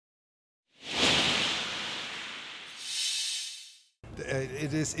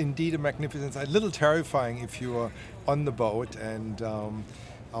It is indeed a magnificence. A little terrifying if you are on the boat, and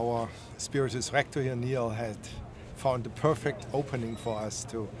our spiritus rector here, Neal, had found the perfect opening for us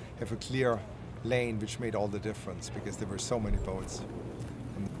to have a clear lane, which made all the difference because there were so many boats.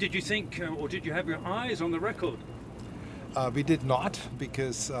 Did you think, or did you have your eyes on the record? We did not,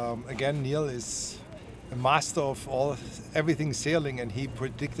 because again, Neal is a master of everything sailing, and he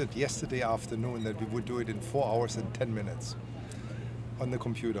predicted yesterday afternoon that we would do it in 4 hours and 10 minutes on the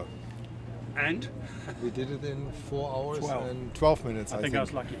computer. And? We did it in 4 hours 12. and 12 minutes, I think. I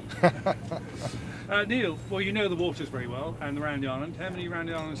was lucky. Neal, well, you know the waters very well and around the island. How many round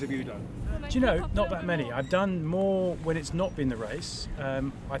the islands have you done? Do you know, not that many. I've done more when it's not been the race.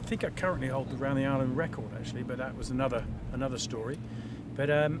 I think I currently hold the round the island record actually, but that was another story. But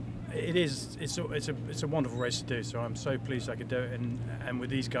it's a wonderful race to do. So I'm so pleased I could do it, and with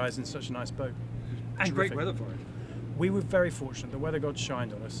these guys in such a nice boat. And Terrific. great weather for it. We were very fortunate. The weather god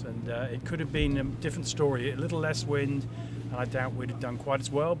shined on us, and it could have been a different story. A little less wind, and I doubt we'd have done quite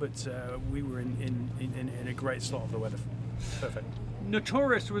as well. But we were in a great slot of the weather. Perfect.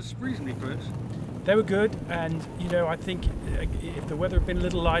 Notorious was reasonably good. They were good, and you know, I think if the weather had been a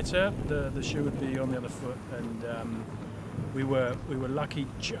little lighter, the shoe would be on the other foot, and we were lucky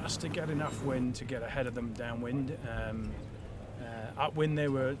just to get enough wind to get ahead of them downwind. Upwind they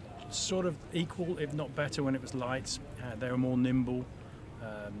were sort of equal, if not better, when it was light. They were more nimble.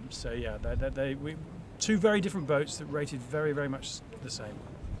 So yeah, two very different boats that rated very, very much the same.